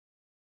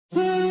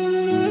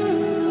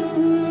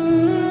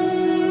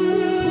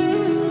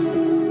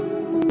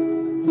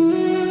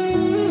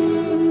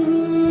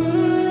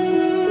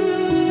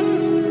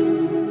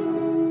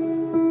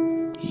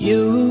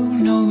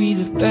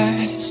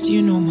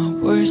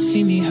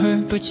see me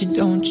hurt, but you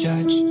don't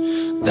judge.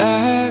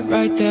 That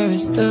right there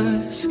is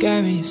the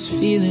scariest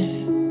feeling.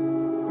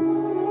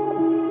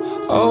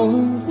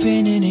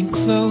 Opening and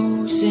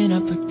closing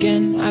up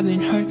again. I've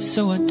been hurt,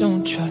 so I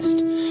don't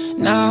trust.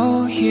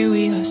 Now here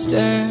we are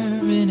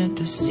staring at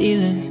the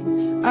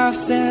ceiling. I've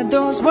said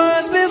those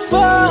words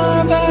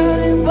before, but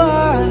it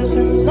was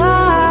a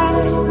lie.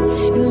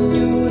 And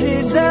you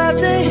deserve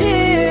to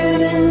hear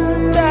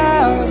them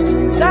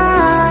 1,000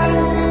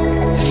 times.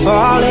 If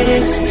all it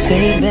is to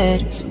say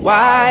that is,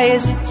 why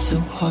is it so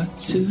hard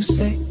to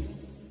say?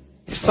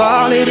 If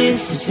all it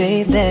is to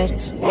say that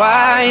is,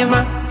 why am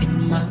I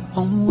in my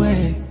own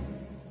way?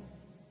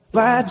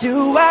 Why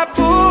do I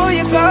pull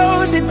you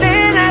close and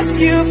then ask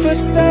you for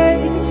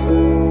space?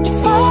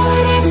 If all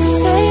it is to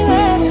say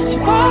that is,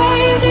 why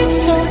is it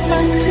so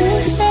hard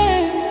to say?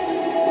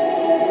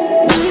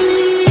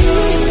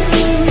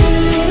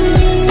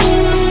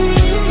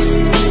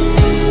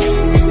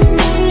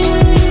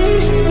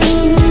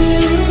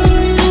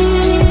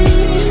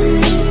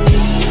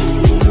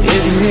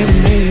 Isn't it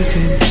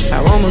amazing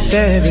how almost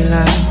every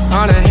line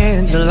on our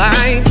hands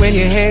aligned? When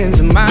your hands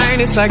are mine,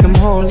 it's like I'm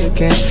whole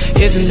again.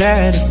 Isn't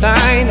that a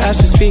sign? I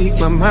should speak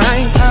my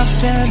mind. I've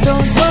said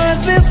those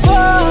words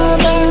before,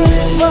 but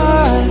it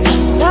was a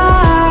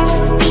lie.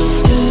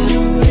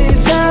 You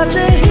deserve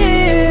to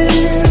hear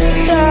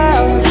them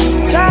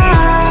 1,000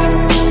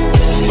 times.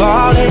 If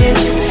all it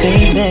is to say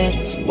that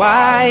is,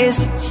 why is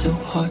it so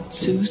hard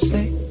to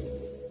say?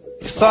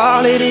 If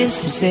all it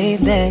is to say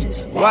that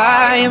is,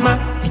 why am I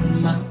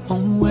in my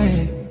own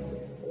way?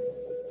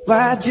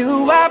 Why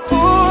do I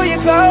pull you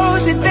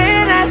close and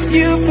then ask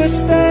you for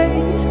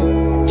space?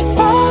 If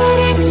all it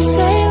is to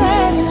say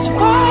that is,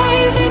 why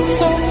is it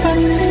so hard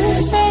to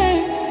say?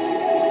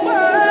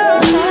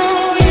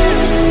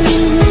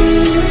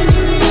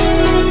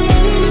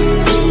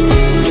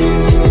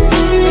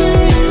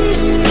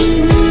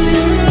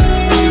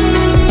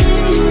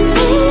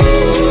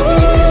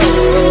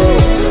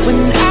 When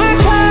I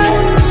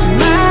close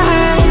my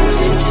eyes,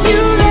 it's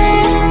you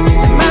there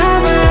in my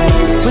mind.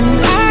 When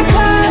I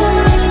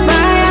close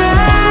my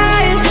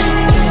eyes,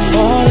 if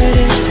all it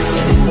is to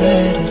say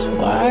that is,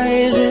 why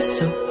is it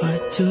so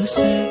hard to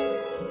say?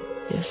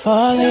 If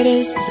all it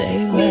is say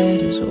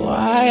letters,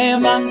 why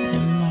am I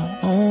in my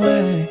own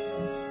way?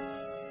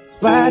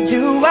 Why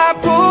do I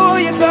pull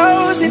you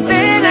close and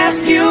then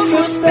ask you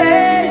for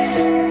space?